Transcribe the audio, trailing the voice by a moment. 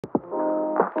My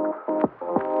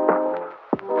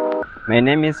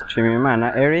name is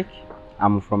Chimimana Eric.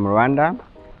 I'm from Rwanda.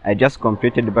 I just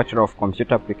completed the Bachelor of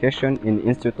Computer Application in the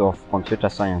Institute of Computer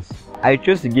Science. I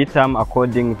chose GITAM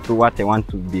according to what I want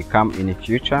to become in the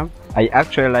future. I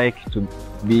actually like to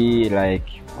be like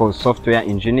a software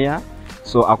engineer.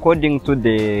 So according to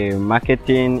the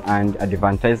marketing and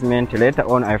advertisement, later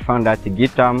on I found that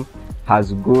GITAM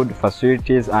has good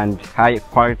facilities and high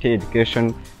quality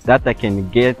education that I can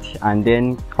get and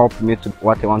then help me to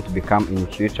what I want to become in the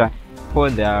future.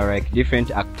 There are like different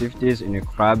activities in the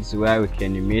clubs where we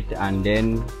can meet and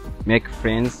then make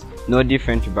friends, know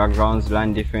different backgrounds,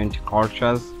 learn different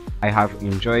cultures. I have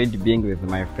enjoyed being with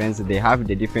my friends. They have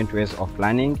the different ways of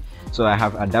learning, so I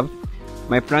have adapted.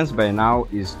 My plans by now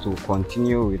is to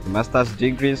continue with master's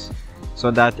degrees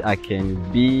so that I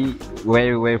can be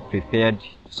very well prepared,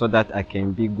 so that I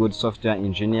can be good software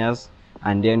engineers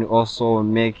and then also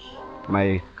make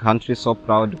my country so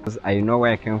proud, because I know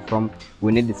where I came from.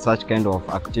 We need such kind of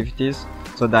activities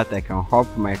so that I can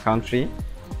help my country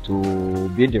to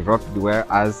be developed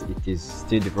whereas it is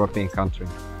still developing country.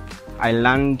 I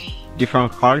learned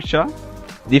different culture,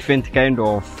 different kind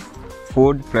of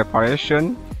food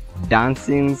preparation,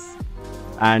 dancings,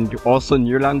 and also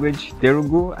new language,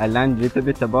 Telugu. I learned a little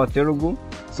bit about Telugu,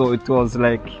 so it was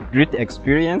like great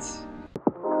experience.